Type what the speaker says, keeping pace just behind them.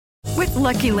With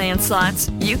Lucky Land Slots,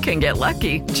 you can get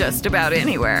lucky just about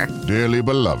anywhere. Dearly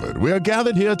beloved, we are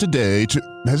gathered here today to...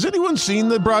 Has anyone seen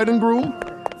the bride and groom?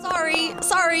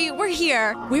 Sorry, we're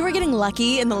here. We were getting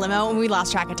lucky in the limo and we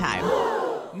lost track of time.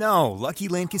 No, Lucky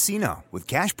Land Casino, with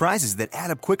cash prizes that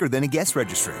add up quicker than a guest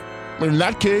registry. In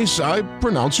that case, I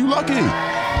pronounce you lucky.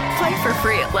 Play for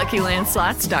free at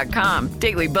LuckyLandSlots.com.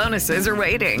 Daily bonuses are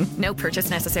waiting. No purchase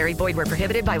necessary. Void where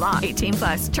prohibited by law.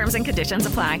 18+. Terms and conditions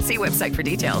apply. See website for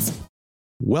details.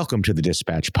 Welcome to the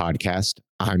Dispatch Podcast.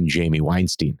 I'm Jamie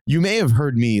Weinstein. You may have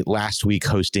heard me last week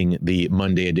hosting the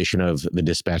Monday edition of the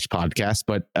Dispatch Podcast,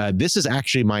 but this is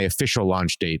actually my official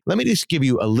launch date. Let me just give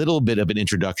you a little bit of an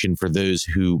introduction for those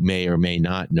who may or may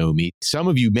not know me. Some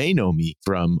of you may know me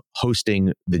from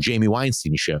hosting the Jamie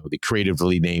Weinstein Show, the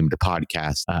creatively named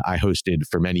podcast I hosted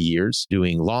for many years,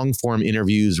 doing long-form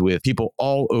interviews with people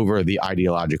all over the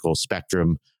ideological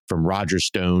spectrum, from Roger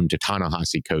Stone to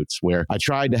Ta-Nehisi Coates, where I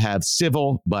tried to have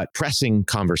civil but pressing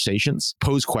conversations,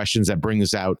 pose questions that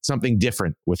brings out something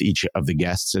different with each of the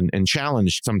guests and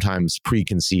challenge sometimes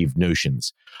preconceived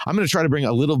notions. I'm going to try to bring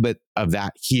a little bit of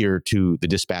that here to the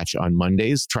Dispatch on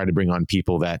Mondays, try to bring on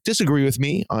people that disagree with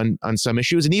me on some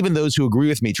issues, and even those who agree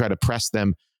with me, try to press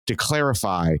them to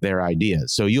clarify their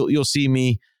ideas. So you'll see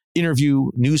me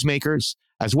interview newsmakers,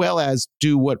 as well as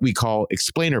do what we call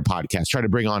explainer podcasts, try to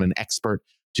bring on an expert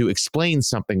to explain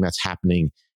something that's happening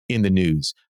in the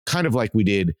news, kind of like we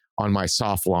did on my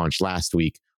soft launch last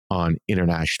week on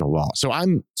international law. So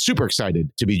I'm super excited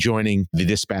to be joining the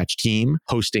Dispatch team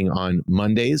hosting on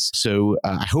Mondays. So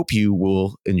I hope you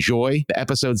will enjoy the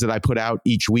episodes that I put out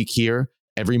each week here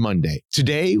every Monday.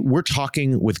 Today, we're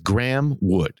talking with Graeme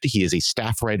Wood. He is a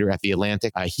staff writer at The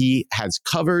Atlantic. He has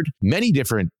covered many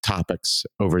different topics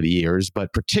over the years,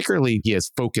 but particularly he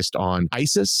has focused on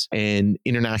ISIS and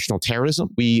international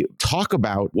terrorism. We talk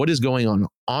about what is going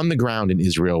on the ground in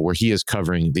Israel, where he is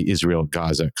covering the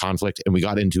Israel-Gaza conflict, and we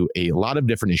got into a lot of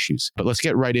different issues. But let's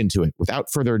get right into it.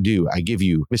 Without further ado, I give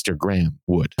you Mr. Graeme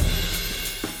Wood.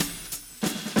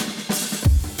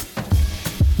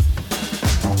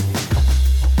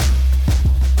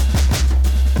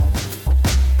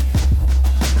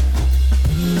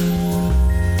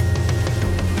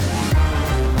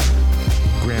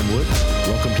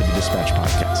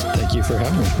 Thank you for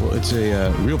having me. Well, it's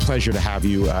a real pleasure to have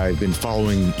you. I've been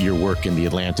following your work in The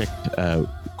Atlantic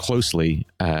closely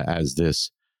as this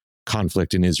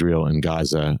conflict in Israel and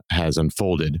Gaza has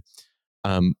unfolded.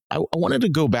 I wanted to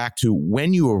go back to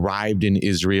when you arrived in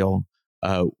Israel.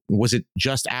 Was it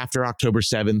just after October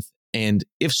 7th? And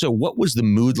if so, what was the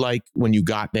mood like when you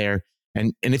got there?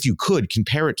 And if you could,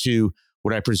 compare it to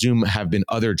what I presume have been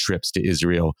other trips to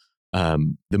Israel, the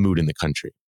mood in the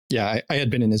country. Yeah, I had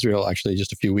been in Israel actually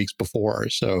just a few weeks before.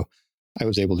 So I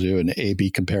was able to do an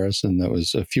A-B comparison that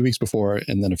was a few weeks before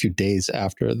and then a few days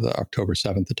after the October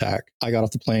 7th attack. I got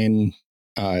off the plane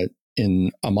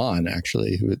in Amman,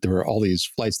 actually. There were all these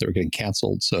flights that were getting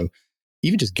canceled. So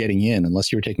even just getting in,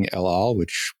 unless you were taking El Al,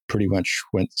 which pretty much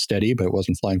went steady, but it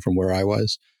wasn't flying from where I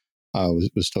was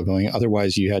still going.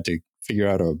 Otherwise, you had to figure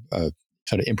out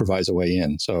how to improvise a way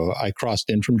in. So I crossed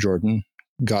in from Jordan,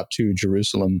 got to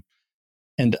Jerusalem,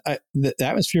 and the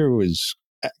atmosphere was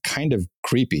kind of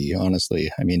creepy,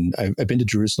 honestly. I mean, I've been to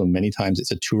Jerusalem many times.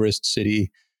 It's a tourist city.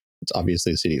 It's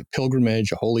obviously a city of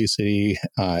pilgrimage, a holy city,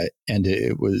 and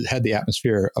it had the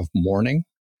atmosphere of mourning,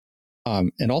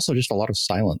 and also just a lot of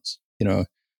silence. You know,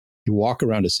 you walk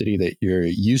around a city that you're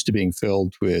used to being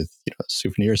filled with,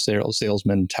 souvenir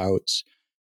salesmen, touts,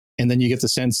 and then you get the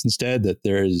sense instead that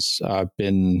there's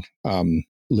been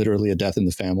literally a death in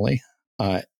the family.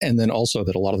 And then also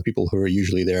that a lot of the people who are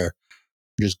usually there are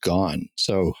just gone.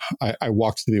 So I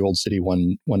walked through the old city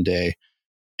one day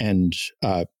and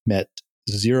met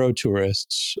zero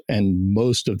tourists, and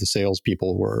most of the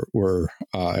salespeople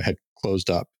had closed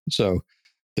up. So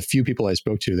the few people I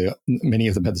spoke to, many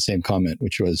of them had the same comment,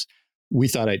 which was, we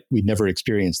thought we'd never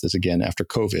experience this again after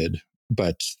COVID,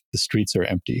 but the streets are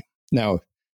empty. Now,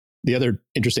 the other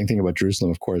interesting thing about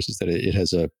Jerusalem, of course, is that it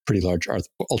has a pretty large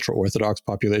ultra-Orthodox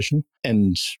population.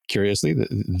 And curiously,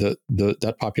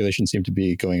 that population seemed to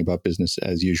be going about business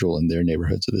as usual in their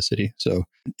neighborhoods of the city. So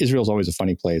Israel's always a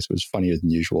funny place. It was funnier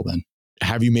than usual then.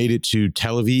 Have you made it to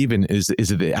Tel Aviv? And is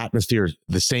the atmosphere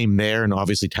the same there? And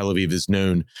obviously Tel Aviv is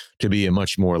known to be a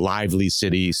much more lively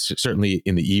city, certainly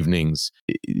in the evenings.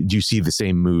 Do you see the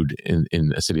same mood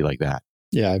in a city like that?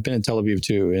 Yeah, I've been in Tel Aviv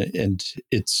too, and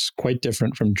it's quite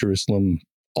different from Jerusalem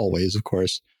always, of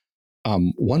course.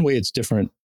 One way it's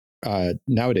different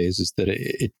nowadays is that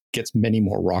it gets many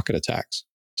more rocket attacks.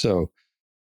 So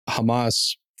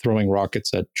Hamas throwing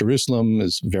rockets at Jerusalem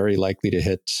is very likely to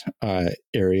hit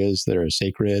areas that are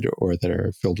sacred or that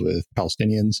are filled with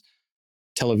Palestinians.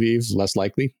 Tel Aviv, less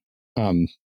likely.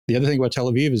 The other thing about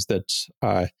Tel Aviv is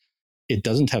that it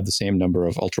doesn't have the same number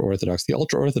of ultra-Orthodox. The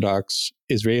ultra-Orthodox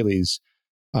Israelis,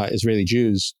 Israeli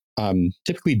Jews,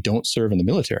 typically don't serve in the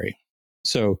military.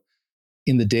 So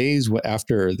in the days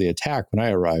after the attack, when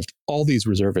I arrived, all these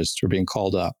reservists were being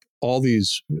called up. All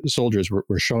these soldiers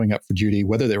were showing up for duty,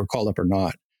 whether they were called up or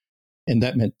not. And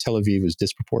that meant Tel Aviv was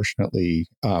disproportionately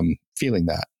feeling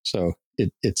that. So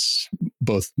it's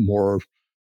both more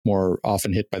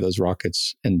often hit by those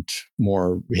rockets and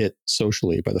more hit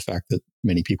socially by the fact that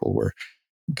many people were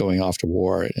going off to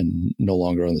war and no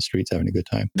longer on the streets having a good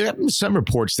time. There have been some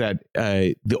reports that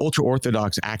the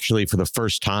ultra-Orthodox actually, for the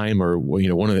first time, or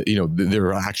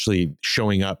they're actually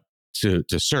showing up to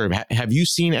serve. Have you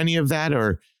seen any of that,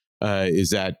 or is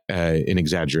that an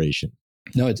exaggeration?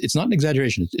 No, it's not an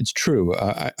exaggeration. It's true.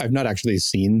 I've not actually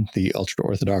seen the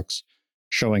ultra-Orthodox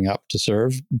showing up to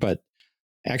serve, but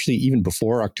actually, even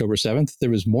before October 7th, there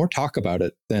was more talk about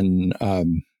it than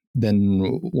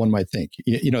one might think.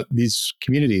 These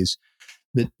communities,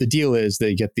 the deal is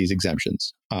they get these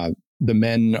exemptions. The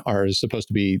men are supposed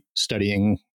to be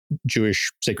studying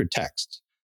Jewish sacred texts.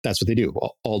 That's what they do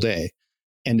all day.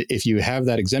 And if you have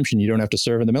that exemption, you don't have to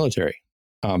serve in the military.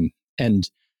 And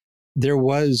there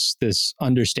was this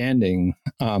understanding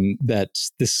that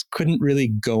this couldn't really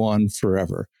go on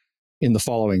forever. In the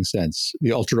following sense,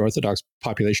 the ultra-Orthodox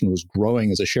population was growing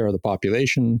as a share of the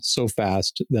population so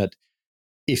fast that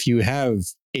if you have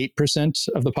 8%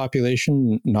 of the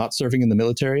population not serving in the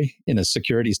military in a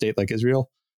security state like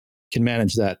Israel, can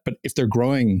manage that. But if they're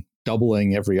growing,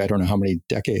 doubling every, I don't know how many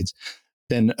decades,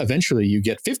 then eventually you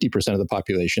get 50% of the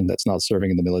population that's not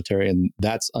serving in the military, and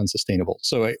that's unsustainable.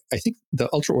 So I think the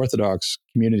ultra-Orthodox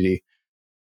community,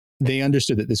 they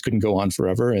understood that this couldn't go on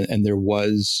forever, and there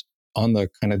was, on the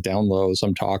kind of down low,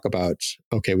 some talk about,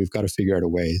 okay, we've got to figure out a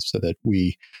way so that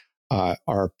we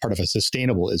are part of a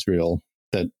sustainable Israel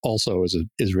that also is an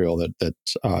Israel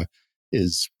that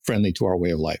is friendly to our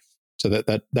way of life. So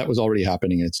that was already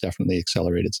happening, and it's definitely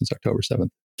accelerated since October 7th.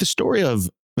 The story of,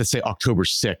 let's say, October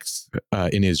 6th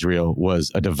in Israel was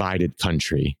a divided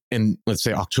country. And let's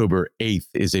say October 8th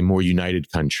is a more united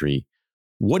country.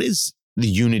 What is the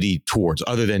unity towards,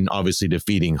 other than obviously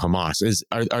defeating Hamas?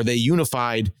 Are they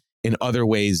unified in other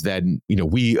ways that,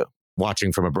 we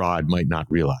watching from abroad might not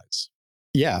realize?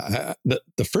 Yeah.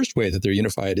 The first way that they're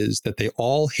unified is that they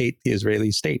all hate the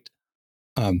Israeli state.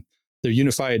 They're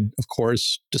unified, of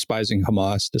course, despising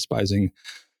Hamas, despising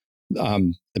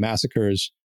the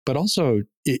massacres, but also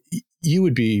you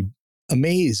would be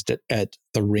amazed at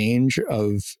the range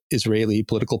of Israeli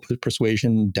political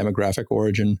persuasion, demographic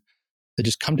origin, that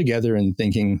just come together in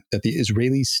thinking that the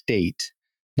Israeli state,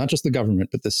 not just the government,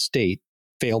 but the state,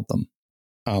 failed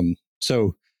them.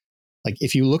 So, like,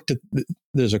 if you looked at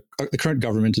the current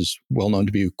government is well known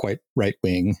to be quite right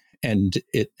wing, and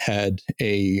it had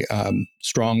a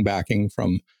strong backing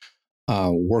from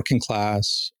working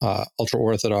class, ultra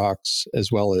Orthodox,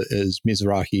 as well as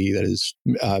Mizrahi, that is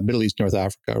Middle East, North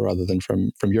Africa, rather than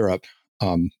from Europe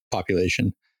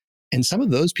population. And some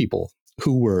of those people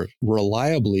who were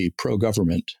reliably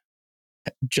pro-government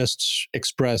just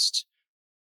expressed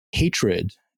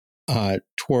hatred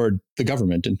toward the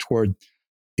government and toward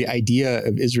the idea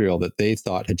of Israel that they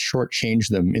thought had shortchanged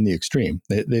them in the extreme.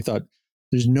 They thought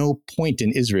there's no point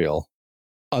in Israel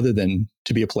other than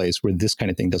to be a place where this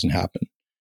kind of thing doesn't happen.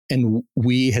 And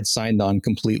we had signed on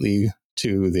completely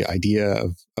to the idea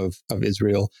of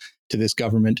Israel, to this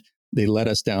government. They let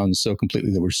us down so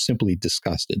completely that we're simply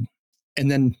disgusted. And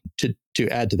then to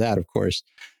add to that, of course,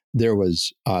 there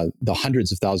was the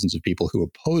hundreds of thousands of people who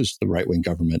opposed the right-wing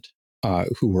government,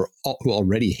 who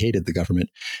already hated the government,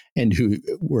 and who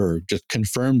were just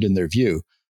confirmed in their view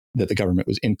that the government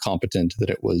was incompetent, that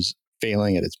it was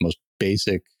failing at its most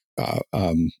basic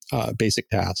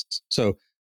tasks. So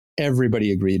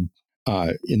everybody agreed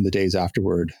in the days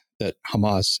afterward that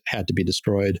Hamas had to be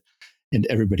destroyed, and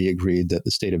everybody agreed that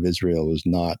the state of Israel was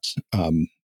not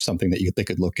something that they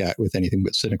could look at with anything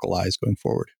but cynical eyes going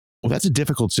forward. Well, that's a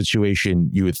difficult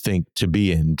situation, you would think, to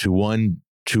be in.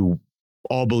 To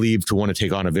all believe to want to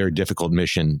take on a very difficult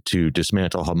mission to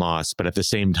dismantle Hamas, but at the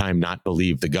same time not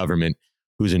believe the government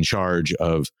who's in charge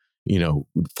of,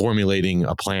 formulating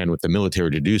a plan with the military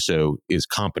to do so is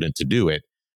competent to do it.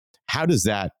 How does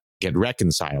that get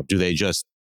reconciled? Do they just,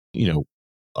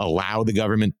 allow the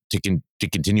government to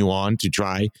continue on to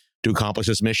try to accomplish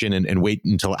this mission and wait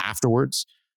until afterwards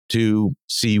to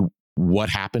see what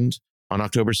happened on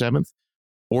October 7th?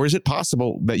 Or is it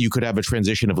possible that you could have a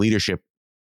transition of leadership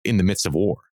in the midst of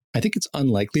war? I think it's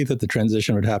unlikely that the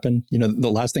transition would happen.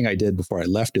 The last thing I did before I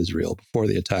left Israel, before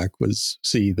the attack, was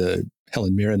see the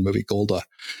Helen Mirren movie Golda.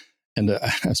 And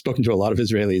I've spoken to a lot of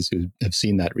Israelis who have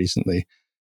seen that recently.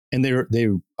 And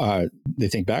they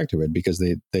think back to it because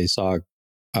they saw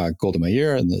Golda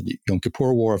Meir and the Yom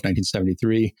Kippur War of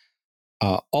 1973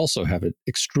 also have an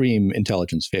extreme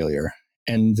intelligence failure.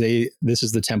 And this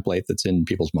is the template that's in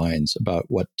people's minds about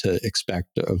what to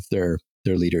expect of their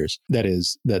leaders. That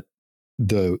is that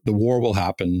the war will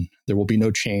happen. There will be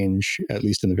no change, at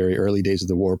least in the very early days of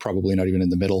the war, probably not even in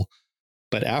the middle.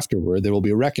 But afterward, there will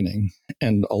be a reckoning.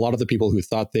 And a lot of the people who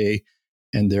thought they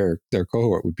and their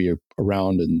cohort would be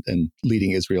around and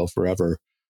leading Israel forever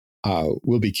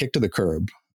will be kicked to the curb.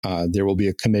 There will be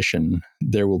a commission,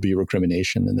 there will be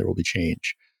recrimination, and there will be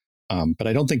change. But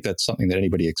I don't think that's something that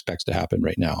anybody expects to happen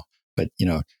right now. But, in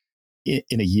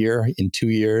a year, in 2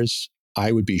 years,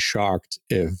 I would be shocked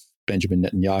if Benjamin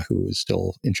Netanyahu is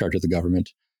still in charge of the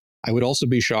government. I would also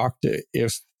be shocked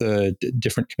if the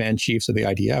different command chiefs of the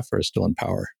IDF are still in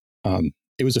power.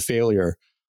 It was a failure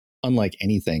unlike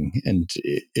anything. And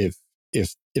if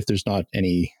there's not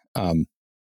any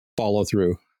follow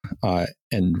through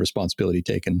and responsibility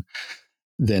taken,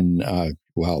 then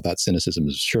that cynicism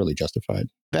is surely justified.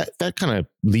 That kind of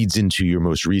leads into your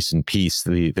most recent piece,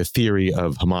 the theory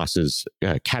of Hamas's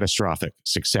catastrophic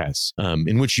success,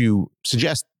 in which you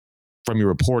suggest from your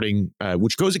reporting,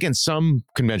 which goes against some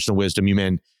conventional wisdom.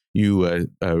 You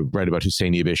write about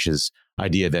Hussein Yabish's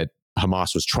idea that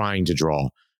Hamas was trying to draw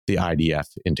the IDF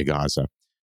into Gaza.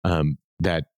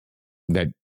 That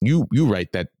you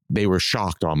write that they were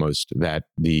shocked almost that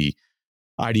the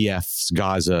IDF's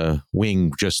Gaza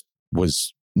wing just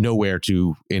was nowhere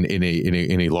to, in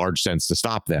a large sense, to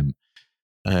stop them.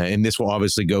 And this will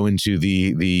obviously go into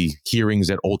the hearings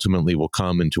that ultimately will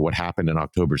come into what happened on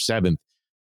October 7th.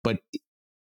 But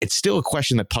it's still a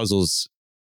question that puzzles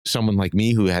someone like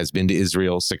me who has been to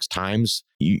Israel 6 times.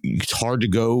 It's hard to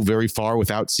go very far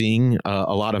without seeing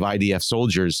a lot of IDF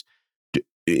soldiers.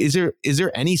 Is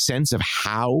there any sense of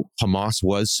how Hamas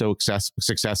was so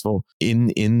successful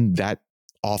in that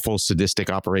awful sadistic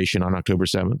operation on October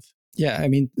 7th? Yeah, I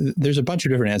mean, there's a bunch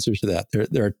of different answers to that.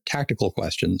 There are tactical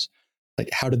questions, like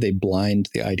how did they blind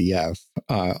the IDF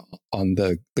on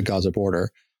the Gaza border?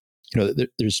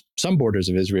 There's some borders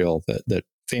of Israel that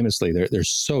famously they're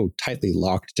so tightly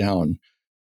locked down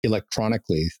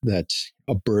electronically that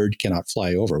a bird cannot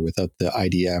fly over without the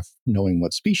IDF knowing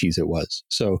what species it was.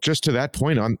 So just to that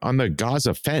point on the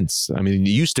Gaza fence, I mean, it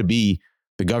used to be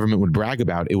the government would brag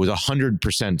about it was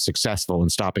 100% successful in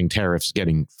stopping terrorists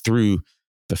getting through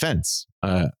the fence.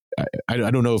 I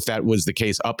don't know if that was the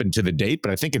case up until the date,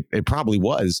 but I think it probably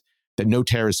was that no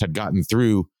terrorists had gotten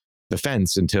through the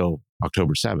fence until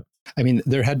October 7th. I mean,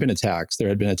 there had been attacks. There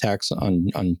had been attacks on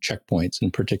checkpoints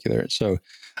in particular. So,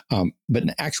 but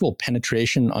an actual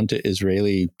penetration onto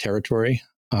Israeli territory,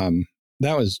 that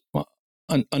was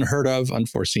unheard of,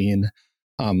 unforeseen,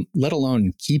 let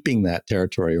alone keeping that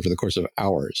territory over the course of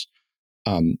hours.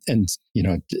 And,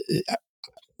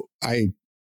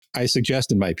 I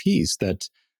suggest in my piece that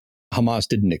Hamas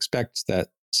didn't expect that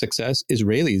success.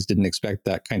 Israelis didn't expect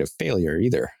that kind of failure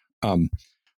either.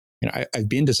 I've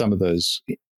been to some of those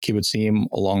kibbutzim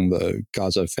along the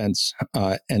Gaza fence,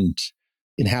 and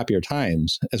in happier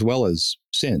times, as well as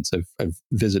since. I've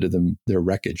visited their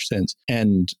wreckage since.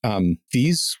 And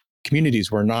these communities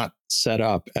were not set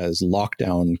up as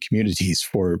lockdown communities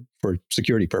for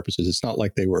security purposes. It's not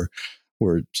like they were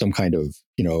some kind of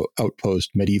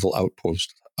medieval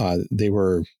outpost. They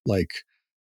were like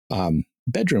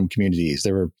bedroom communities.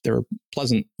 They were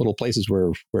pleasant little places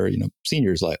where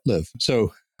seniors live.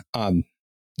 So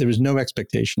there was no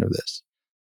expectation of this.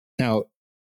 Now,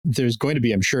 there's going to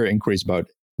be, I'm sure, inquiries about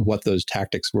what those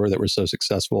tactics were that were so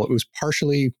successful. It was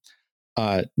partially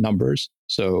numbers,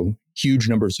 so huge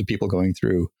numbers of people going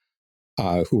through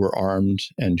who were armed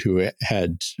and who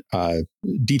had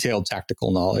detailed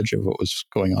tactical knowledge of what was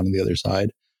going on the other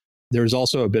side. There was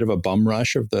also a bit of a bum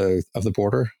rush of the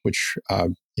border, which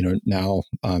now,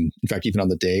 in fact, even on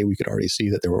the day, we could already see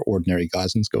that there were ordinary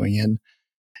Gazans going in,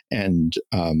 and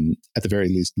at the very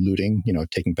least, looting.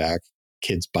 Taking back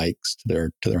kids' bikes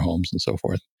to their homes and so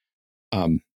forth.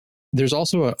 There's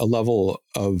also a level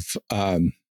of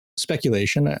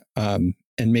speculation, and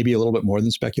maybe a little bit more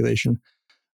than speculation,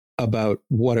 about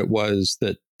what it was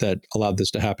that allowed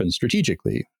this to happen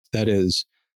strategically. That is,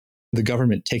 the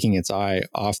government taking its eye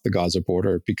off the Gaza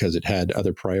border because it had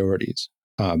other priorities,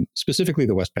 specifically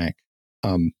the West Bank.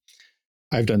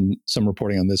 I've done some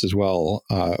reporting on this as well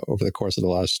over the course of the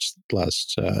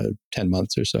last 10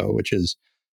 months or so, which is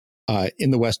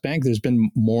In the West Bank, there's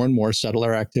been more and more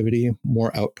settler activity,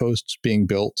 more outposts being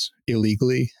built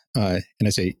illegally. And I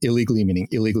say illegally, meaning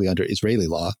illegally under Israeli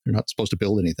law. They're not supposed to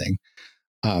build anything.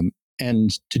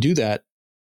 And to do that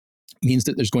means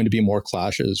that there's going to be more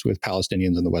clashes with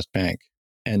Palestinians in the West Bank.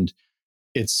 And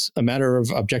it's a matter of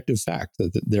objective fact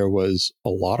that there was a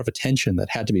lot of attention that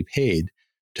had to be paid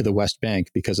to the West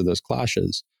Bank because of those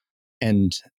clashes.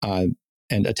 And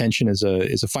attention is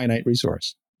a finite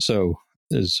resource. So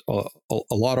there's a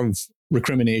lot of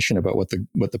recrimination about what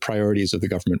the priorities of the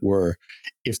government were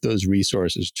if those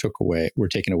resources were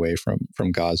taken away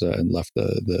from Gaza and left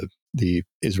the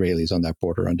Israelis on that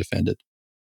border undefended.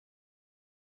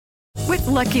 With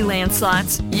Lucky Land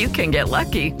Slots, you can get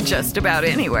lucky just about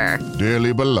anywhere.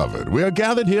 Dearly beloved, we are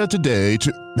gathered here today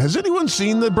to... Has anyone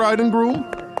seen the bride and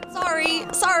groom?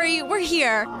 Sorry, we're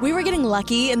here. We were getting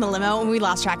lucky in the limo and we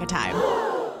lost track of time.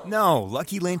 No,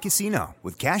 Lucky Land Casino,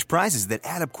 with cash prizes that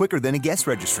add up quicker than a guest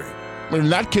registry. In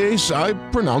that case, I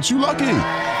pronounce you lucky.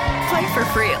 Play for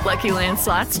free at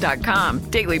LuckyLandSlots.com.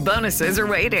 Daily bonuses are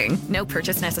waiting. No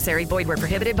purchase necessary. Void where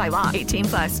prohibited by law.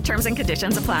 18+. Terms and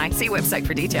conditions apply. See website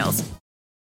for details.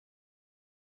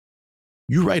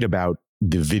 You write about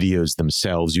the videos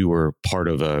themselves. You were part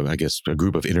of a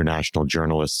group of international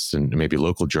journalists and maybe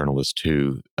local journalists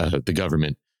who the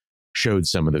government showed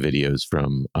some of the videos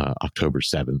from October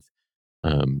 7th.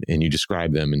 And you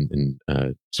describe them in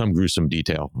some gruesome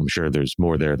detail. I'm sure there's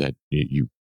more there that you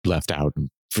left out. And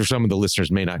for some of the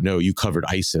listeners may not know, you covered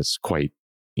ISIS quite,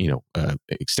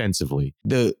 extensively.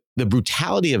 The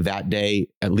brutality of that day,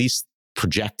 at least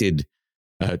projected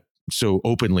so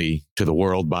openly to the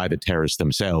world by the terrorists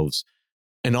themselves,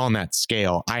 and on that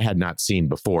scale, I had not seen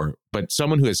before. But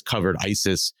someone who has covered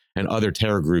ISIS and other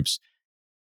terror groups,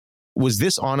 was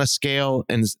this on a scale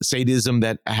and sadism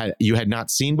that you had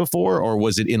not seen before, or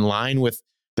was it in line with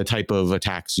the type of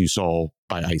attacks you saw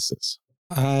by ISIS?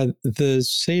 The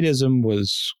sadism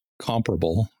was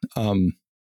comparable. The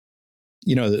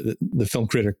film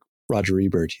critic Roger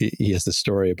Ebert, he has this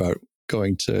story about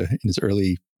going to, in his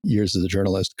early years as a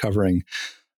journalist, covering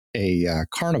a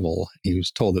carnival. He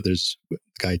was told that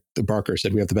the barker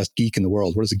said, "We have the best geek in the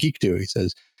world. What does a geek do?" He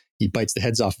says, "He bites the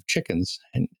heads off of chickens."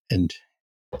 And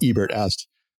Ebert asked,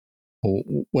 "Well,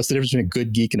 what's the difference between a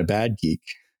good geek and a bad geek?"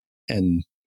 And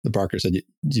the barker said,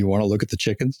 "Do you want to look at the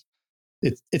chickens?"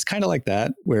 It's kind of like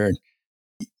that, where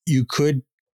you could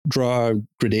draw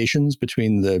gradations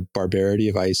between the barbarity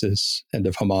of ISIS and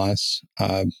of Hamas,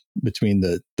 between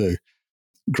the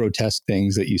grotesque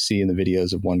things that you see in the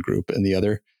videos of one group and the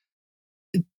other.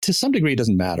 To some degree, it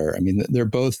doesn't matter. I mean, they're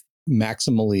both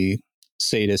maximally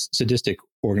sadistic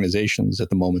organizations at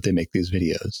the moment they make these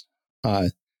videos.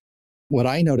 What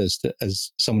I noticed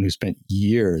as someone who spent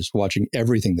years watching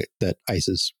everything that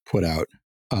ISIS put out,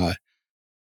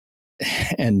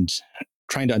 and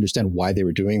trying to understand why they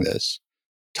were doing this,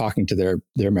 talking to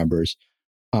their members,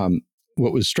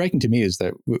 what was striking to me is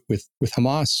that with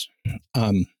Hamas,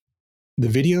 the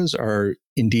videos are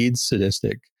indeed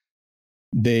sadistic.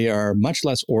 They are much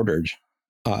less ordered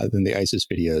than the ISIS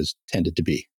videos tended to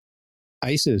be.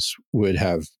 ISIS would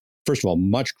have, first of all,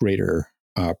 much greater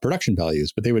production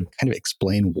values, but they would kind of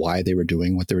explain why they were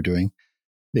doing what they were doing.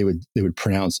 They would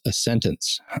pronounce a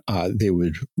sentence. They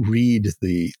would read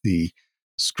the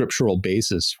scriptural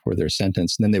basis for their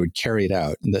sentence, and then they would carry it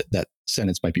out. And that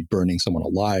sentence might be burning someone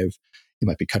alive. It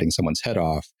might be cutting someone's head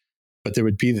off. But there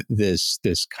would be this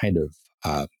kind of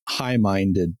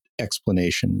high-minded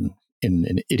explanation in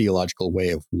an ideological way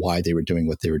of why they were doing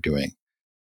what they were doing.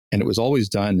 And it was always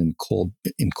done in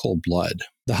cold blood.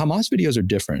 The Hamas videos are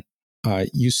different.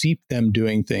 You see them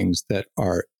doing things that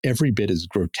are every bit as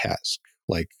grotesque,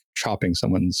 like chopping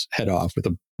someone's head off with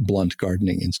a blunt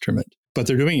gardening instrument. But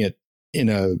they're doing it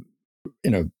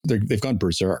they've gone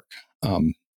berserk.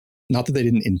 Not that they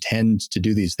didn't intend to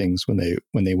do these things when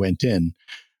they went in,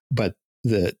 but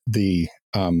the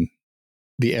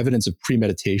evidence of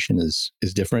premeditation is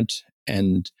different,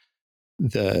 and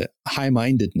the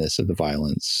high-mindedness of the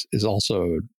violence is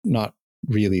also not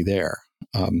really there.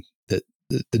 That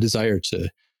the desire to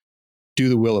do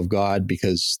the will of God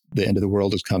because the end of the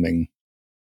world is coming,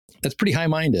 that's pretty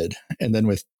high-minded. And then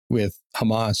with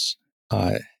Hamas,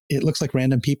 it looks like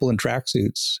random people in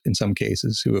tracksuits in some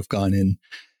cases who have gone in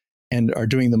and are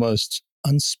doing the most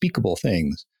unspeakable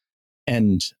things.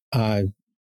 And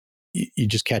you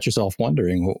just catch yourself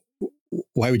wondering, well,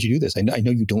 why would you do this? I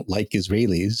know you don't like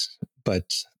Israelis,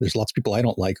 but there's lots of people I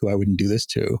don't like who I wouldn't do this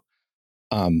to.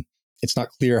 It's not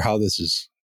clear how this is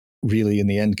really in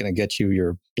the end going to get you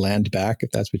your land back if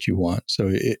that's what you want.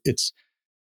 So it's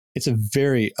it's a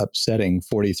very upsetting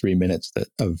 43 minutes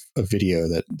of video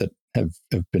that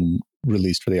have been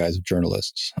released for the eyes of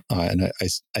journalists. And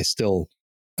I still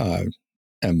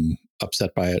am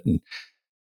upset by it and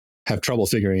have trouble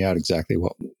figuring out exactly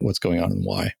what's going on and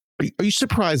why. Are you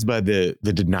surprised by the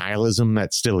denialism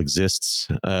that still exists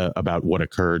about what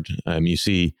occurred? You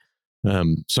see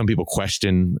some people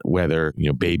question whether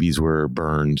babies were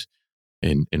burned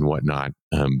and whatnot.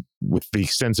 With the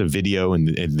extensive video and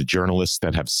the journalists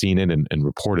that have seen it and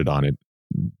reported on it,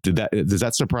 does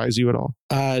that surprise you at all?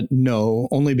 No,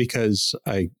 only because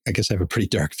I guess I have a pretty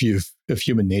dark view of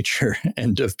human nature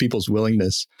and of people's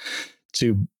willingness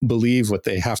to believe what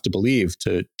they have to believe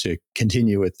to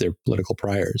continue with their political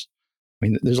priors. I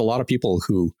mean, there's a lot of people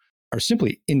who are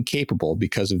simply incapable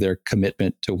because of their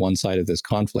commitment to one side of this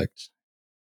conflict,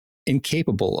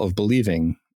 incapable of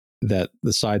believing that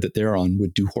the side that they're on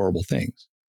would do horrible things.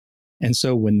 And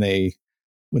so when they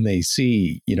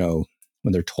see,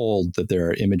 when they're told that there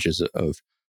are images of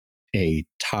a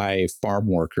Thai farm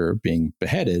worker being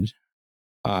beheaded,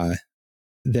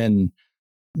 then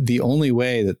the only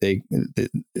way that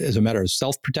as a matter of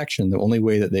self-protection, the only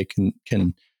way that they can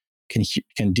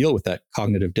deal with that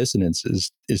cognitive dissonance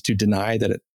is to deny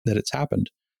that it's happened.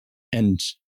 And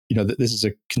this is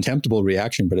a contemptible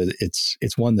reaction, but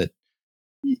it's one that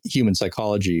human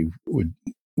psychology would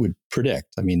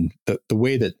predict. I mean, the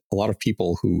way that a lot of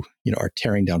people who are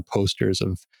tearing down posters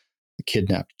of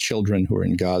kidnapped children who are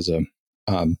in Gaza,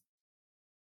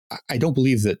 I don't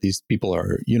believe that these people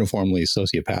are uniformly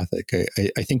sociopathic.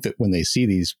 I think that when they see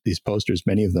these posters,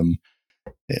 many of them,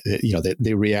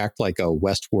 they react like a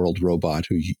Westworld robot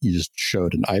who you just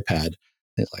showed an iPad.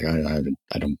 It's like I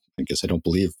guess I don't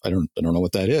believe. I don't know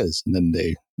what that is. And then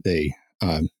they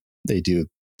do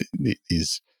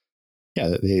these.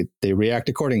 Yeah, they react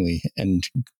accordingly and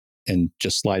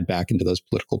just slide back into those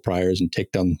political priors and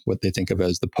take down what they think of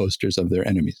as the posters of their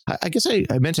enemies. I guess I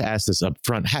meant to ask this up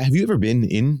front. Have you ever been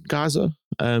in Gaza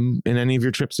in any of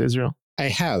your trips to Israel? I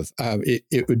have.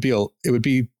 It would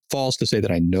be false to say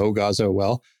that I know Gaza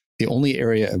well. The only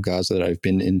area of Gaza that I've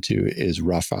been into is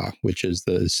Rafah, which is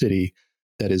the city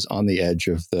that is on the edge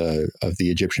of the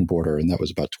Egyptian border, and that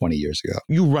was about 20 years ago.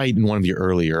 You write in one of your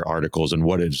earlier articles on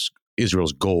what is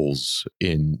Israel's goals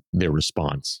in their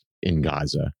response in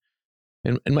Gaza.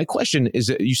 And my question is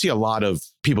that you see a lot of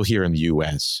people here in the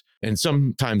U.S., and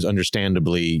sometimes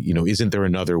understandably, isn't there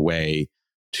another way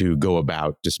to go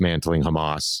about dismantling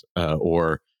Hamas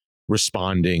or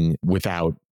responding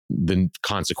without the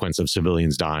consequence of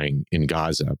civilians dying in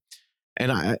Gaza?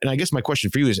 And I guess my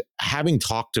question for you is, having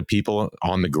talked to people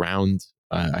on the ground,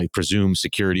 I presume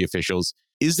security officials,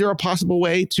 is there a possible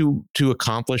way to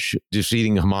accomplish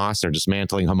defeating Hamas or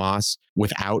dismantling Hamas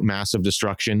without massive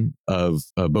destruction of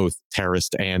both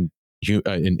terrorist and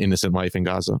innocent life in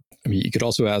Gaza? I mean, you could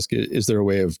also ask, is there a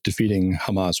way of defeating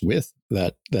Hamas with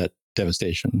that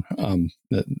devastation?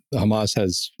 Hamas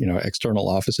has external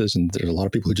offices, and there's a lot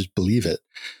of people who just believe in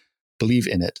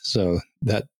it. So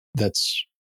that's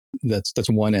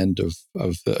one end of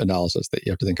the analysis that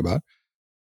you have to think about.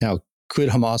 Now, could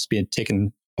Hamas be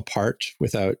taken apart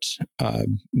without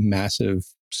massive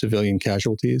civilian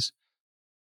casualties?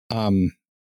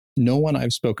 No one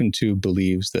I've spoken to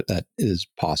believes that is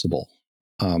possible.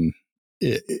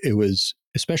 It was,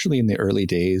 especially in the early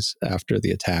days after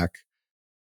the attack,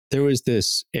 there was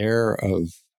this air of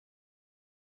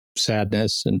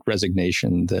sadness and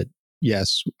resignation that,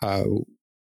 yes,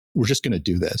 we're just going to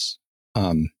do this.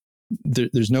 There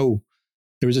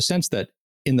was a sense that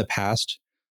in the past,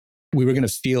 we were going to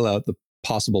feel out the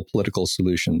possible political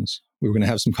solutions. We were going to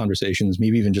have some conversations,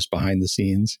 maybe even just behind the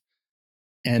scenes.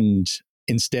 And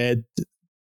instead,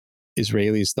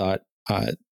 Israelis thought,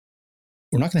 we're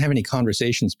not going to have any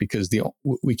conversations because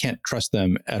we can't trust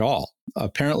them at all.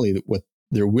 Apparently, what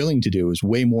they're willing to do is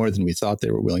way more than we thought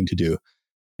they were willing to do.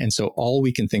 And so all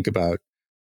we can think about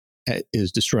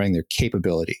is destroying their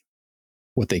capability,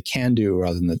 what they can do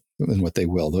rather than what they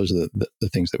will. Those are the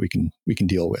things that we can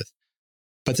deal with.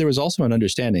 But there was also an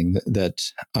understanding that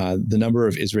the number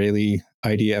of Israeli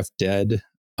IDF dead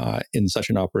in such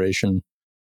an operation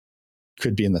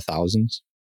could be in the thousands,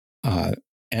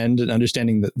 and an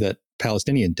understanding that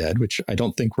Palestinian dead, which I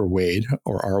don't think were weighed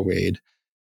or are weighed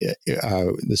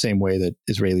the same way that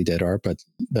Israeli dead are, but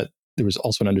that there was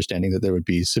also an understanding that there would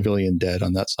be civilian dead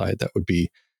on that side that would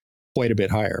be quite a bit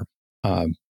higher.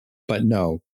 But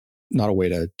no, not a way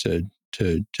to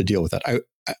deal with that.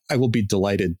 I will be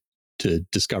delighted to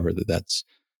discover that that's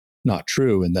not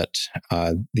true, and that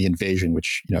the invasion,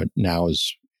 which now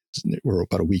we're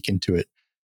about a week into it,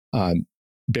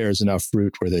 bears enough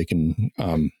fruit where they can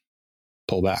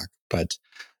pull back. But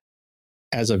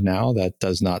as of now, that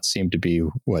does not seem to be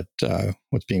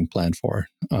what's being planned for.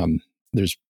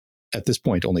 There's at this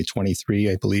point only 23,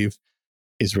 I believe,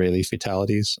 Israeli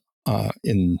fatalities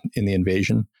in the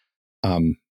invasion,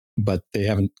 but they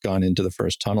haven't gone into the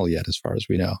first tunnel yet, as far as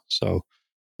we know. So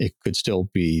it could still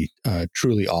be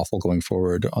truly awful going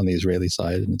forward on the Israeli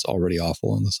side, and it's already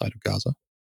awful on the side of Gaza.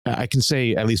 I can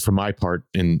say, at least for my part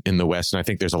in the West, and I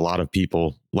think there's a lot of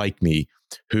people like me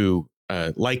who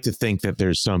like to think that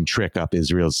there's some trick up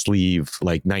Israel's sleeve,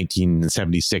 like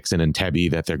 1976 in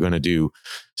Entebbe, that they're going to do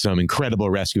some incredible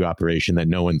rescue operation that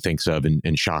no one thinks of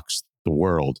and shocks the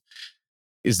world.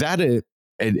 Is that is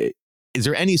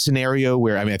there any scenario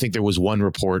where, I think there was one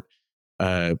report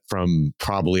from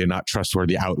probably a not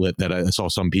trustworthy outlet that I saw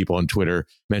some people on Twitter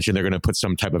mention they're going to put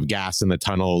some type of gas in the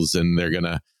tunnels and they're going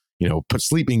to, put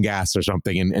sleeping gas or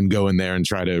something and go in there and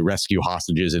try to rescue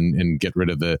hostages and get rid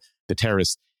of the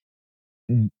terrorists.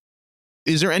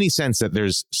 Is there any sense that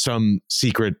there's some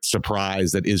secret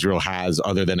surprise that Israel has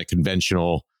other than a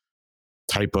conventional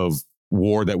type of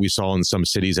war that we saw in some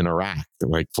cities in Iraq,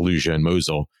 like Fallujah and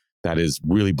Mosul, that is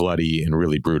really bloody and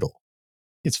really brutal?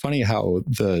 It's funny how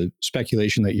the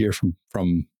speculation that you hear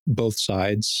from both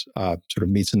sides sort of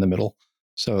meets in the middle.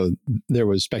 So there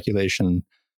was speculation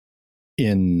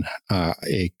in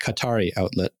a Qatari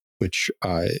outlet, which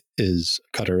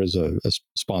Qatar is a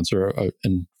sponsor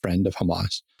and friend of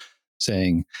Hamas,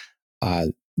 saying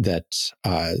that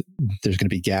there's going to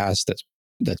be gas that's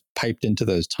piped into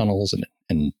those tunnels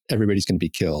and everybody's going to be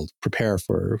killed. Prepare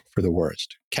for the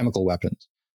worst. Chemical weapons.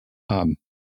 And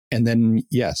then,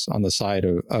 yes, on the side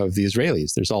of the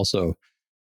Israelis, there's also,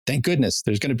 thank goodness,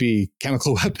 there's going to be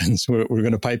chemical weapons. We're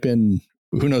going to pipe in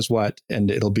who knows what, and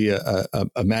it'll be a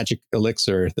magic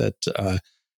elixir that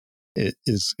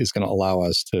is going to allow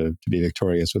us to be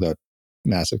victorious without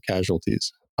massive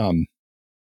casualties.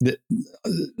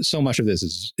 So much of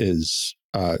this is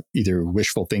either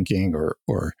wishful thinking or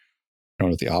I don't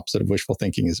know what the opposite of wishful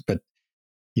thinking is, but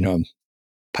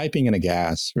piping in a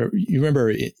gas. You remember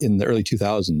in the early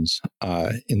 2000s,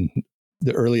 in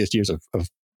the earliest years of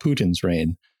Putin's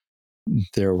reign,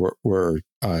 there were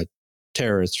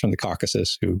terrorists from the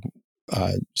Caucasus who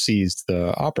seized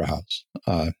the opera house.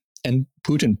 And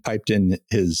Putin piped in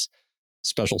his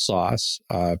special sauce,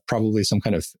 probably some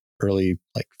kind of early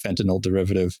fentanyl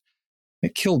derivative.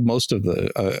 It killed most of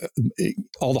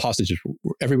all the hostages.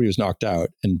 Everybody was knocked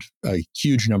out, and a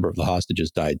huge number of the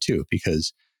hostages died too,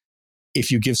 because if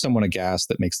you give someone a gas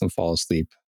that makes them fall asleep,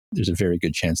 there's a very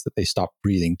good chance that they stop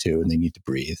breathing too, and they need to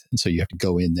breathe. And so you have to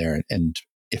go in there, and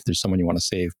if there's someone you want to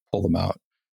save, pull them out.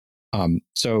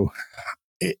 So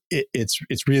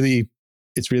it's really,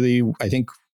 I think,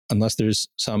 unless there's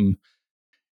some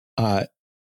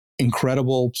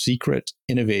incredible secret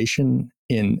innovation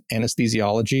in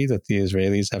anesthesiology that the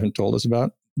Israelis haven't told us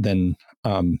about, then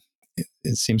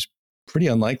it seems pretty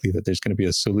unlikely that there's going to be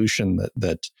a solution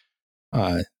that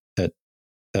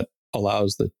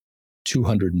allows the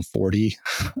 240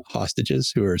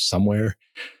 hostages who are somewhere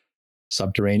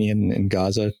subterranean in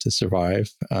Gaza to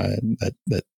survive,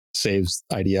 that saves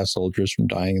IDF soldiers from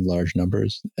dying in large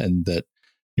numbers, and that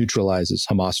neutralizes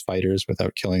Hamas fighters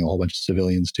without killing a whole bunch of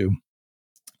civilians too.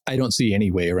 I don't see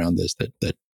any way around this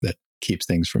that keeps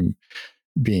things from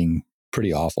being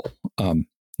pretty awful.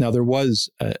 Now there was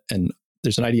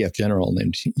there's an IDF general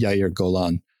named Yair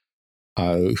Golan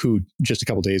who just a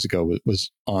couple of days ago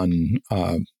was on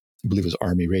I believe it was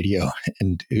Army radio,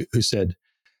 and who said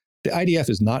the IDF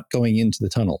is not going into the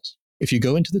tunnels. If you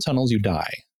go into the tunnels, you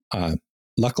die.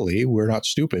 Luckily, we're not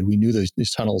stupid. We knew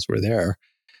these tunnels were there.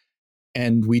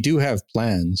 And we do have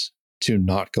plans to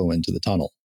not go into the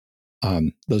tunnel.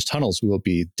 Those tunnels will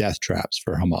be death traps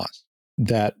for Hamas.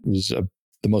 That was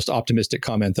the most optimistic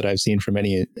comment that I've seen from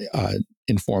any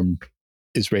informed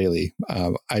Israeli.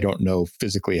 I don't know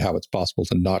physically how it's possible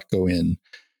to not go in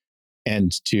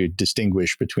and to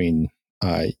distinguish between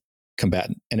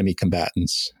enemy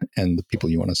combatants and the people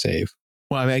you want to save.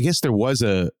 Well, I guess there was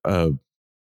a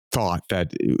thought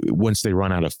that once they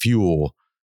run out of fuel,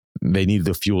 they need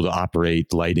the fuel to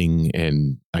operate lighting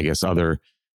and I guess other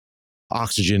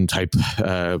oxygen type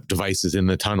devices in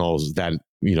the tunnels, that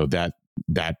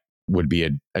would be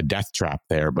a death trap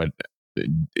there. But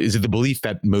is it the belief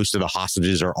that most of the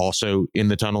hostages are also in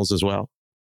the tunnels as well?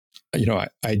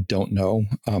 I don't know.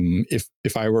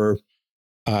 If I were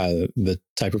the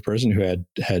type of person who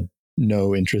had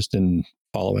no interest in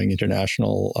following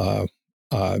international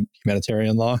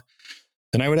humanitarian law,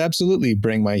 then I would absolutely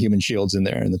bring my human shields in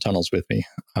there in the tunnels with me.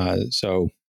 So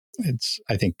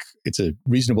I think it's a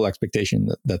reasonable expectation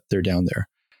that they're down there.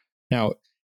 Now,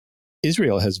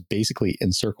 Israel has basically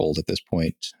encircled at this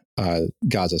point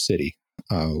Gaza City.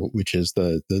 which is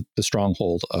the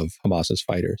stronghold of Hamas's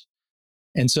fighters.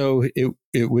 And so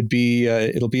it would be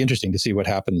it'll be interesting to see what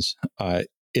happens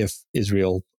if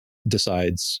Israel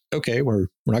decides, okay, we're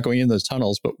not going in those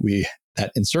tunnels, but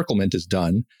that encirclement is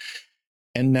done,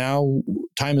 and now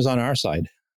time is on our side.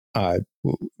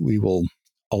 We will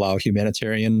allow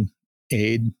humanitarian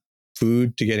aid,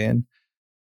 food to get in,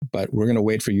 but we're going to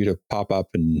wait for you to pop up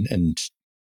and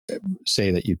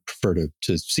say that you'd prefer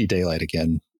to see daylight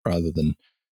again rather than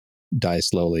die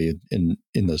slowly in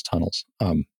those tunnels.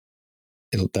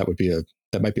 That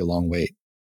might be a long wait.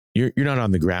 You're not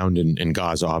on the ground in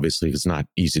Gaza, obviously. It's not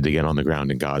easy to get on the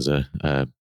ground in Gaza.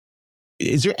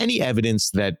 Is there any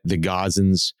evidence that the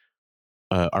Gazans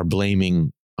are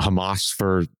blaming Hamas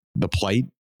for the plight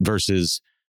versus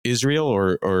Israel,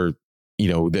 or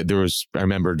that there was? I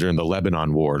remember during the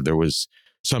Lebanon war, there was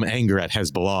some anger at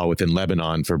Hezbollah within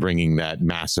Lebanon for bringing that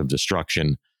massive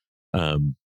destruction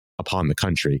upon the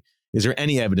country. Is there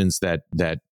any evidence that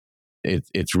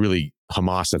it's really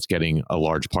Hamas that's getting a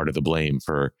large part of the blame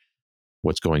for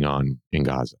what's going on in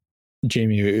Gaza?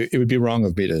 Jamie, it would be wrong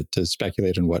of me to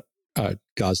speculate on what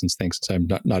Gazans think, since I'm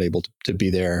not able to be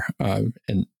there.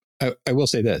 And I will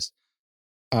say this: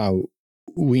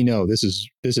 we know this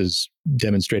is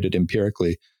demonstrated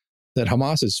empirically that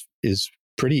Hamas is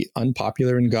pretty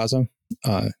unpopular in Gaza.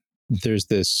 There's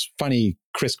this funny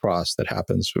crisscross that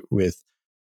happens with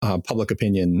public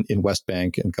opinion in West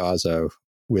Bank and Gaza,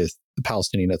 with the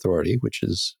Palestinian Authority, which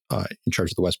is in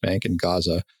charge of the West Bank, and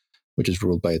Gaza, which is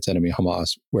ruled by its enemy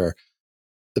Hamas, where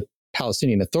the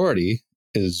Palestinian Authority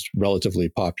is relatively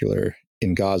popular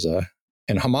in Gaza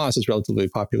and Hamas is relatively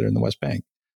popular in the West Bank.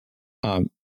 And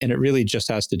it really just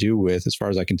has to do with, as far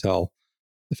as I can tell,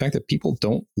 the fact that people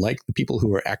don't like the people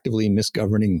who are actively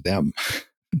misgoverning them.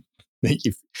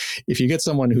 If you get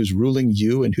someone who's ruling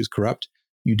you and who's corrupt,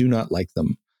 you do not like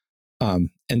them.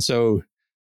 And so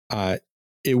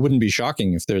it wouldn't be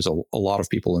shocking if there's a lot of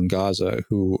people in Gaza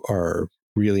who are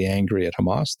really angry at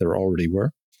Hamas. There already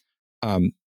were.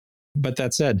 But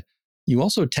that said, you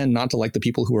also tend not to like the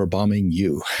people who are bombing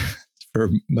you for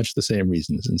much the same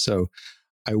reasons. And so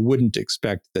I wouldn't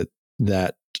expect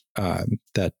that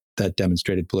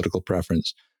demonstrated political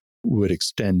preference would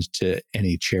extend to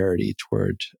any charity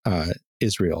toward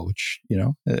Israel, which,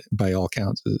 by all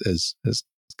counts, has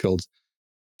killed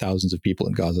thousands of people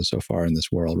in Gaza so far in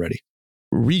this war already.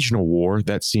 Regional war,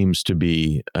 that seems to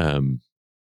be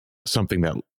something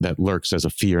that lurks as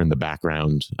a fear in the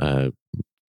background. I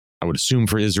would assume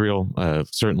for Israel,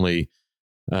 certainly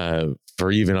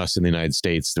for even us in the United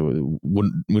States,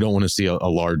 we don't want to see a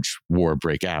large war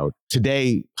break out.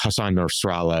 Today, Hassan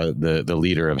Nasrallah, the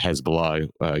leader of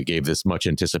Hezbollah, gave this much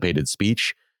anticipated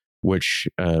speech, which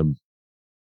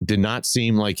did not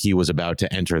seem like he was about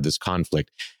to enter this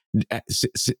conflict.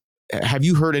 Have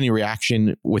you heard any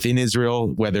reaction within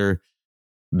Israel, whether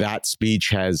that speech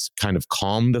has kind of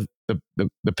calmed the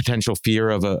potential fear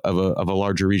of a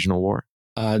larger regional war?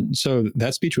 So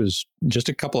that speech was just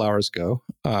a couple hours ago.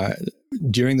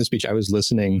 During the speech, I was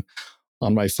listening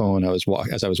on my phone.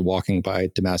 As I was walking by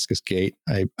Damascus Gate,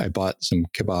 I bought some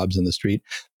kebabs in the street.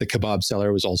 The kebab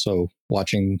seller was also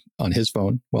watching on his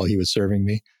phone while he was serving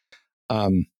me.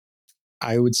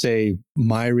 I would say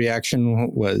my reaction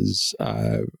was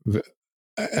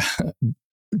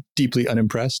deeply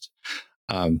unimpressed.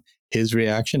 His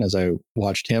reaction, as I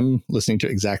watched him listening to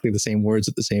exactly the same words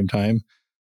at the same time,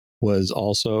 was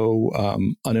also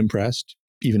unimpressed,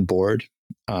 even bored.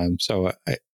 So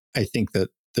I think that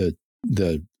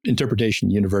the interpretation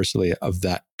universally of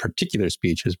that particular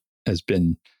speech has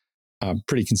been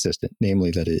pretty consistent,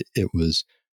 namely that it was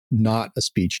not a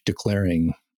speech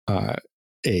declaring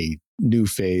a new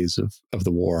phase of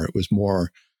the war. It was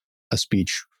more a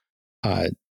speech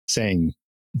saying,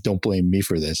 "Don't blame me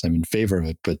for this. I'm in favor of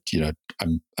it, but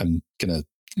I'm gonna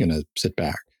sit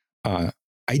back."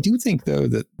 I do think, though,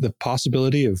 that the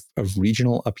possibility of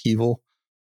regional upheaval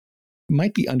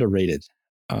might be underrated,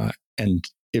 and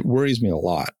it worries me a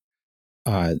lot.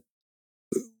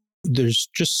 There's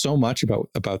just so much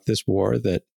about this war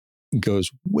that goes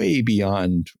way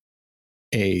beyond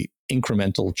a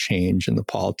incremental change in the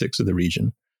politics of the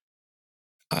region.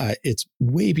 It's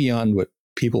way beyond what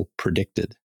people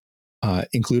predicted,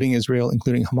 including Israel,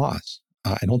 including Hamas.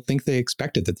 I don't think they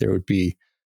expected that there would be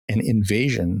an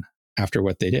invasion after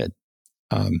what they did.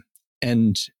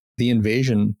 And the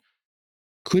invasion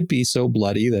could be so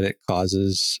bloody that it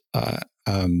causes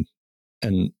an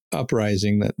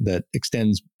uprising that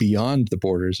extends beyond the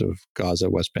borders of Gaza,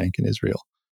 West Bank, and Israel.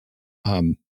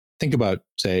 Think about,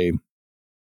 say,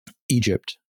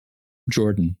 Egypt,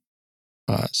 Jordan,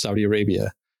 Saudi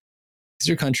Arabia. These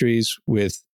are countries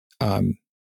with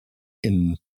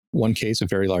in one case, a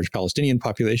very large Palestinian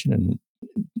population, and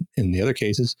in the other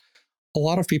cases, a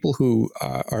lot of people who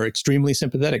are extremely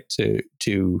sympathetic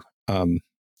to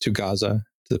Gaza,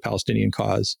 to the Palestinian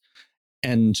cause,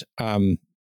 and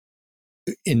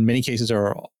in many cases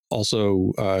are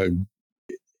also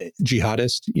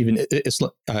jihadist, even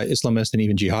Islamist, and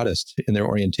even jihadist in their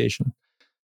orientation.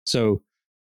 So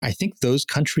I think those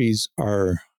countries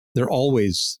they're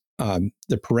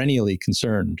perennially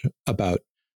concerned about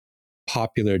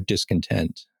popular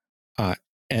discontent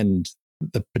and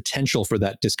the potential for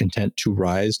that discontent to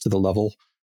rise to the level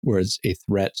where it's a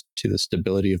threat to the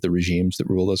stability of the regimes that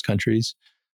rule those countries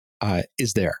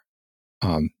is there.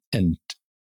 And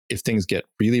if things get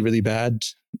really, really bad,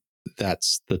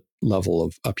 that's the level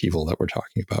of upheaval that we're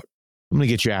talking about. I'm going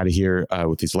to get you out of here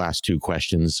with these last two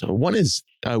questions. One is,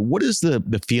 what is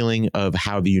the feeling of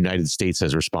how the United States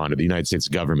has responded, the United States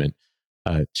government,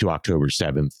 to October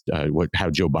 7th? How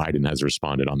Joe Biden has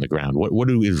responded on the ground? What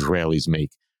do Israelis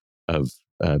make of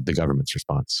the government's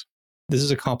response? This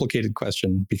is a complicated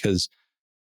question because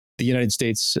the United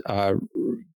States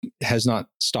has not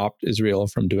stopped Israel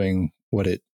from doing what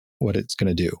it's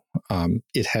going to do.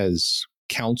 It has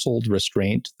counseled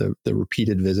restraint. The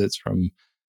repeated visits from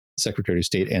Secretary of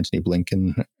State Antony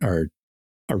Blinken are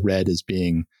read as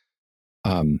being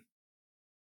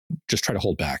just try to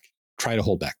hold back,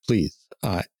 please.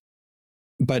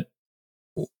 But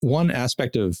one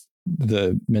aspect of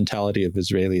the mentality of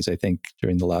Israelis, I think,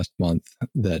 during the last month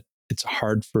that it's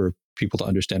hard for people to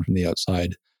understand from the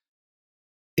outside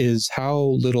is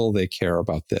how little they care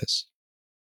about this.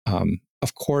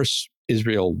 Of course,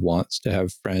 Israel wants to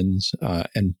have friends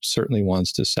and certainly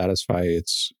wants to satisfy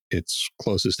its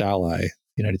closest ally, the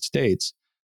United States.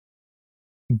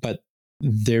 But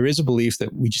there is a belief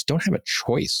that we just don't have a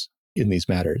choice in these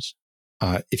matters.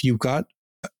 If you've got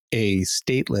a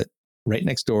statelet right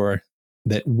next door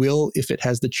that will, if it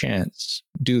has the chance,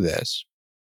 do this,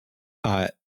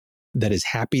 that is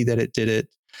happy that it did it,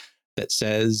 that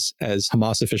says, as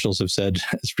Hamas officials have said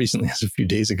as recently as a few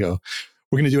days ago,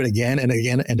 we're going to do it again and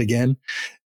again and again,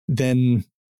 then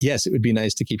yes, it would be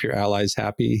nice to keep your allies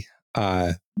happy,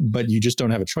 but you just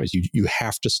don't have a choice. You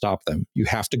have to stop them. You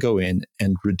have to go in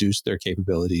and reduce their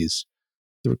capabilities,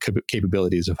 the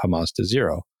capabilities of Hamas to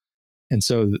zero. And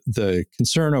so the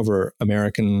concern over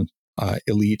American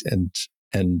elite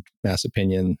and mass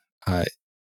opinion, I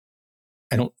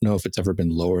don't know if it's ever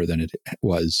been lower than it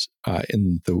was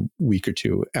in the week or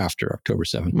two after October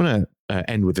 7th. I'm going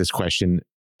to end with this question.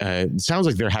 It sounds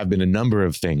like there have been a number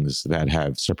of things that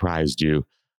have surprised you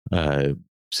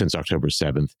since October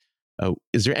 7th.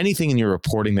 Is there anything in your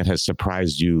reporting that has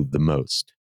surprised you the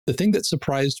most? The thing that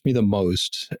surprised me the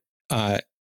most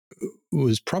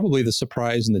was probably the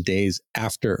surprise in the days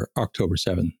after October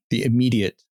 7th, the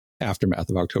immediate aftermath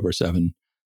of October 7th,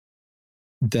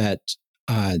 that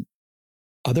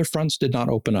other fronts did not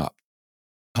open up.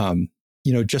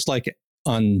 Just like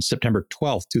on September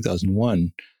 12th,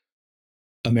 2001,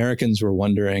 Americans were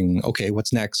wondering, okay,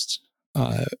 what's next?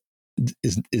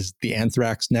 Is the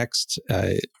anthrax next?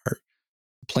 Our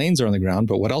planes are on the ground,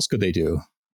 but what else could they do?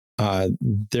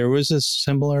 There was a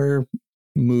similar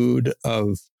mood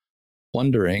of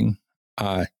wondering,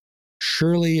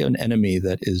 surely an enemy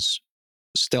that is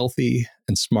stealthy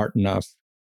and smart enough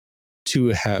to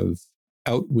have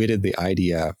outwitted the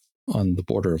IDF on the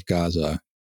border of Gaza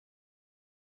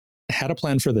had a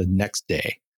plan for the next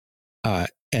day.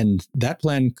 And that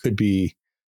plan could be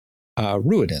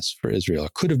ruinous for Israel.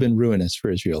 It could have been ruinous for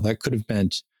Israel. That could have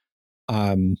meant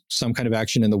some kind of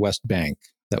action in the West Bank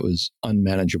that was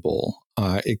unmanageable.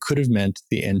 It could have meant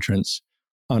the entrance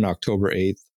on October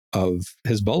 8th of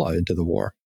Hezbollah into the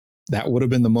war. That would have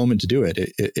been the moment to do it.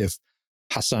 If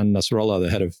Hassan Nasrallah, the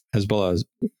head of Hezbollah,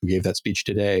 who gave that speech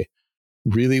today,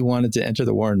 really wanted to enter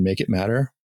the war and make it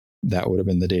matter, that would have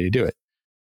been the day to do it.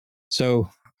 So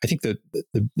I think that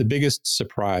the biggest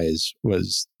surprise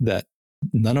was that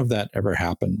none of that ever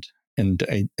happened. And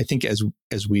I think as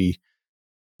we,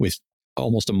 with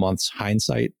almost a month's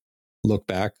hindsight, look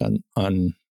back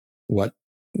on what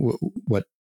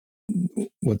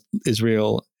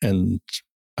Israel and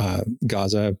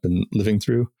Gaza have been living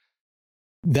through,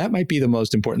 that might be the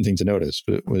most important thing to notice,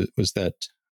 was that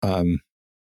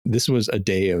this was a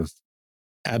day of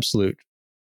absolute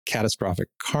catastrophic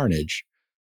carnage.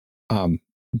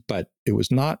 But it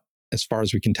was not, as far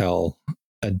as we can tell,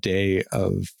 a day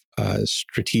of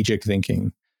strategic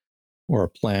thinking or a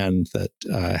plan that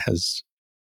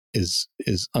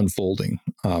is unfolding.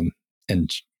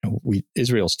 And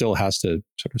Israel still has to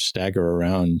sort of stagger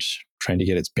around trying to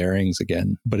get its bearings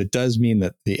again. But it does mean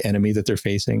that the enemy that they're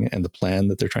facing and the plan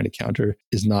that they're trying to counter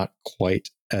is not quite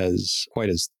as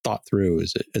thought through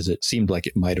as it seemed like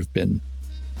it might have been.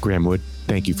 Graham Wood,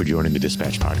 thank you for joining the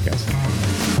Dispatch Podcast.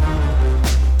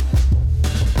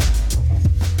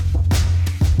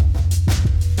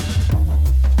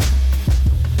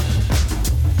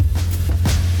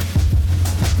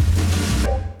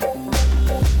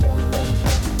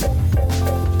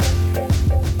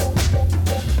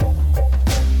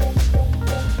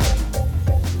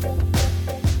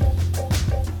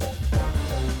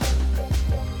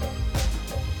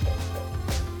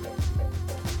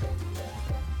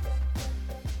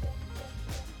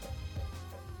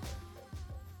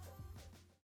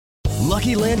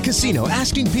 Lucky Land Casino,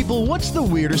 asking people, what's the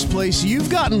weirdest place you've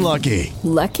gotten lucky?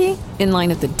 Lucky? In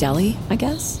line at the deli, I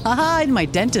guess? Aha, in my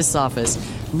dentist's office.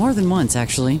 More than once,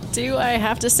 actually. Do I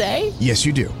have to say? Yes,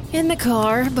 you do. In the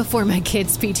car before my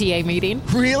kids' PTA meeting.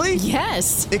 Really?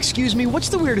 Yes. Excuse me, what's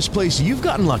the weirdest place you've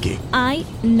gotten lucky? I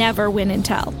never win and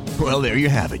tell. Well, there you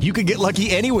have it. You can get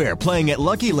lucky anywhere, playing at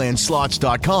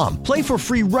LuckyLandSlots.com. Play for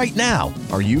free right now.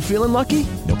 Are you feeling lucky?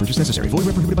 No purchase necessary. Void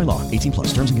where prohibited by law.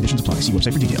 18+. Terms and conditions apply. See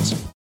website for details.